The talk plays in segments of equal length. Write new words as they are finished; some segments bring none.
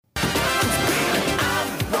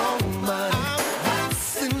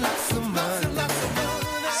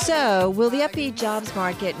So, will the upbeat jobs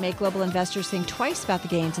market make global investors think twice about the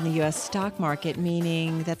gains in the U.S. stock market,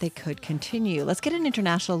 meaning that they could continue? Let's get an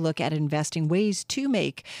international look at investing, ways to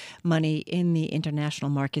make money in the international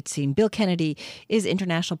market scene. Bill Kennedy is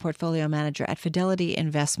International Portfolio Manager at Fidelity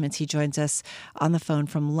Investments. He joins us on the phone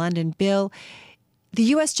from London. Bill, the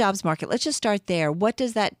U.S. jobs market, let's just start there. What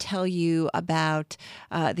does that tell you about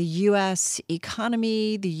the U.S.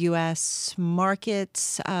 economy, the U.S.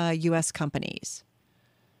 markets, U.S. companies?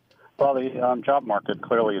 Well, the job market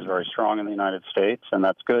clearly is very strong in the United States, and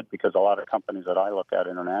that's good because a lot of companies that I look at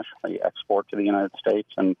internationally export to the United States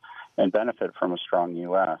and benefit from a strong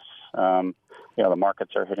U.S. The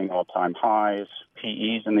markets are hitting all-time highs.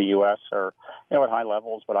 PEs in the U.S. are, at high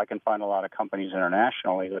levels, but I can find a lot of companies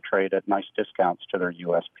internationally that trade at nice discounts to their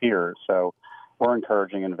U.S. peers. So we're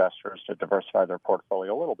encouraging investors to diversify their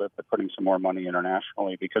portfolio a little bit by putting some more money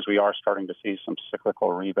internationally because we are starting to see some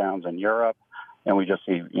cyclical rebounds in Europe. And we just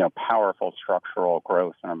see, powerful structural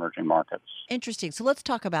growth in emerging markets. Interesting. So let's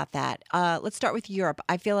talk about that. Let's start with Europe.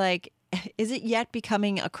 I feel like, is it yet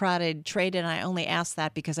becoming a crowded trade? And I only ask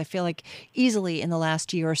that because I feel like easily in the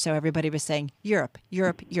last year or so, everybody was saying Europe,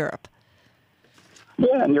 Europe, Europe.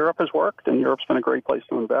 Yeah, and Europe has worked, and Europe's been a great place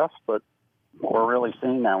to invest. But what we're really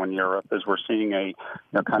seeing now in Europe is we're seeing a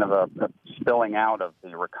spilling out of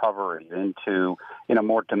the recovery into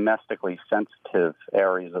more domestically sensitive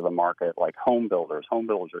areas of the market, like home builders. Home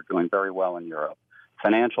builders are doing very well in Europe.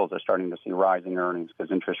 Financials are starting to see rising earnings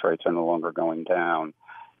because interest rates are no longer going down.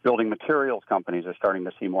 Building materials companies are starting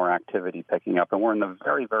to see more activity picking up, and we're in the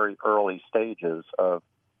very, very early stages of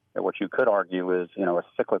what you could argue is, a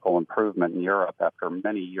cyclical improvement in Europe after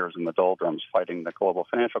many years in the doldrums fighting the global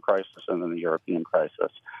financial crisis and then the European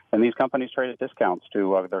crisis. And these companies trade at discounts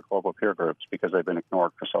to their global peer groups because they've been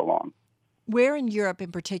ignored for so long. Where in Europe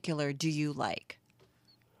in particular do you like?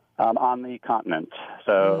 On the continent.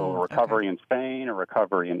 So a recovery in Spain, a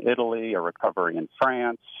recovery in Italy, a recovery in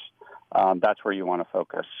France. That's where you want to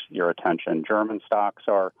focus your attention. German stocks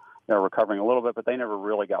are recovering a little bit, but they never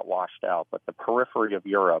really got washed out. But the periphery of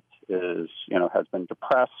Europe has been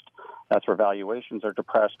depressed. That's where valuations are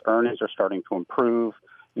depressed. Earnings are starting to improve.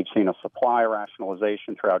 We've seen a supply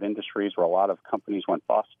rationalization throughout industries where a lot of companies went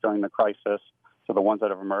bust during the crisis. So the ones that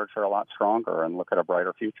have emerged are a lot stronger and look at a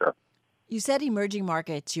brighter future. You said emerging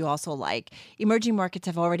markets you also like. Emerging markets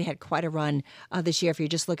have already had quite a run this year. If you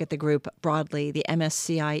just look at the group broadly, the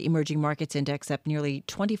MSCI Emerging Markets Index up nearly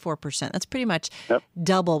 24%. That's pretty much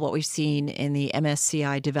double what we've seen in the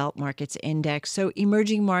MSCI Developed Markets Index. So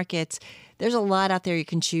emerging markets, there's a lot out there you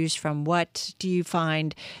can choose from. What do you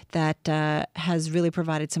find that has really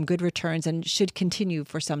provided some good returns and should continue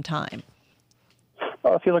for some time?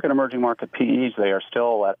 Well, if you look at emerging market PEs, they are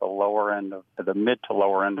still at the mid to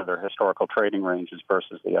lower end of their historical trading ranges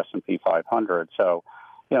versus the S&P 500. So,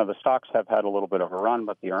 the stocks have had a little bit of a run,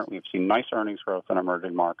 but we've seen nice earnings growth in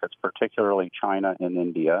emerging markets, particularly China and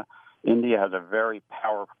India. India has a very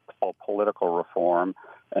powerful political reform,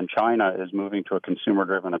 and China is moving to a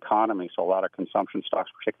consumer-driven economy. So a lot of consumption stocks,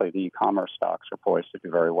 particularly the e-commerce stocks, are poised to do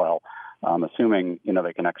very well, assuming,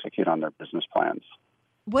 they can execute on their business plans.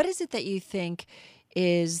 What is it that you think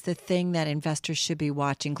is the thing that investors should be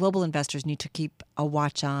watching? Global investors need to keep a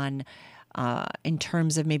watch on in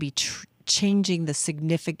terms of maybe changing the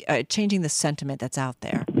sentiment that's out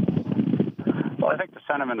there. Well, I think the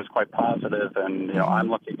sentiment is quite positive, and I'm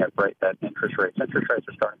looking at that interest rates. Interest rates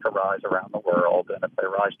are starting to rise around the world, and if they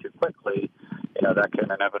rise too quickly, that can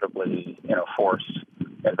inevitably force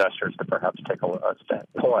investors to perhaps take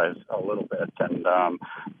pause a little bit and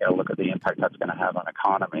look at the impact that's going to have on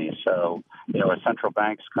economies. So, as central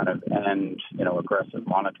banks kind of end aggressive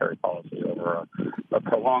monetary policy over a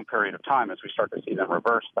prolonged period of time, as we start to see them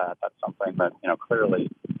reverse that, that's something that clearly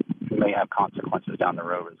may have consequences down the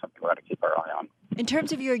road and something we got to keep our eye on. In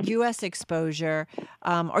terms of your U.S. exposure,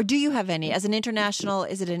 or do you have any? As an international,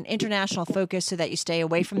 is it an international focus so that you stay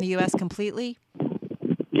away from the U.S. completely?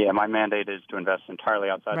 Yeah, my mandate is to invest entirely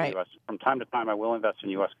outside the U.S. From time to time, I will invest in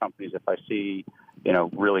U.S. companies if I see,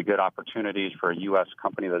 really good opportunities for a U.S.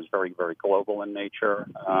 company that's very, very global in nature.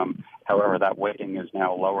 However, that weighting is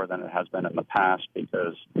now lower than it has been in the past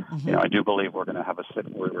because, I do believe we're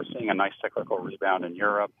seeing a nice cyclical rebound in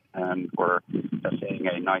Europe, and we're seeing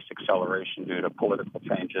a nice acceleration due to political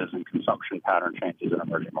changes and consumption pattern changes in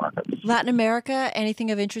emerging markets. Latin America, anything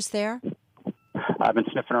of interest there? I've been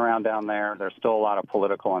sniffing around down there. There's still a lot of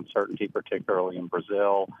political uncertainty, particularly in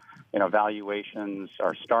Brazil. Valuations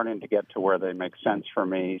are starting to get to where they make sense for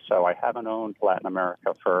me. So I haven't owned Latin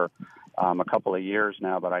America for a couple of years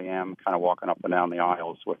now, but I am kind of walking up and down the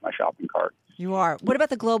aisles with my shopping cart. You are. What about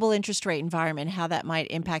the global interest rate environment, how that might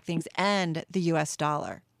impact things and the U.S.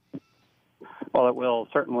 dollar? Well, it will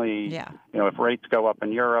certainly, Yeah. if rates go up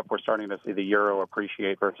in Europe, we're starting to see the euro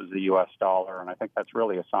appreciate versus the U.S. dollar. And I think that's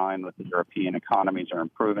really a sign that the European economies are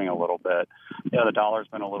improving a little bit. The dollar's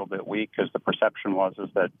been a little bit weak because the perception is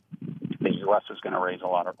that the U.S. was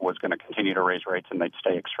going to continue to raise rates and they'd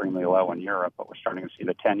stay extremely low in Europe. But we're starting to see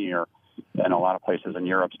the 10-year in a lot of places in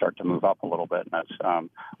Europe start to move up a little bit, and that's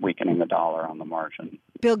weakening the dollar on the margin.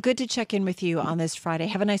 Bill, good to check in with you on this Friday.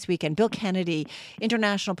 Have a nice weekend. Bill Kennedy,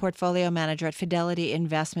 International Portfolio Manager at Fidelity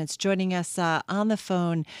Investments, joining us on the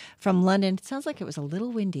phone from London. It sounds like it was a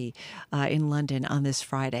little windy in London on this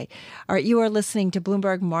Friday. All right, you are listening to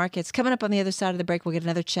Bloomberg Markets. Coming up on the other side of the break, we'll get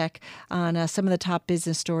another check on some of the top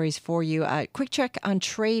business stories for you. Quick check on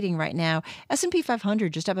trading right now. S&P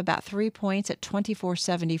 500 just up about 3 points at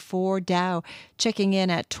 2474. Dow checking in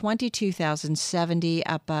at 22,070,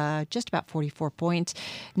 up just about 44 points.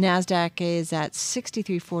 NASDAQ is at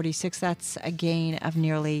 6346. That's a gain of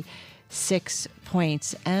nearly 6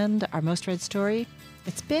 points. And our most read story,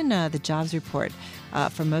 it's been the jobs report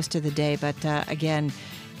for most of the day, but again,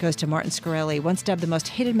 goes to Martin Scarelli, once dubbed the most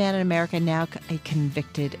hated man in America, now a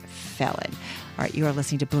convicted felon. All right, you are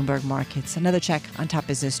listening to Bloomberg Markets. Another check on top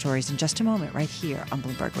business stories in just a moment right here on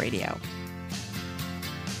Bloomberg Radio.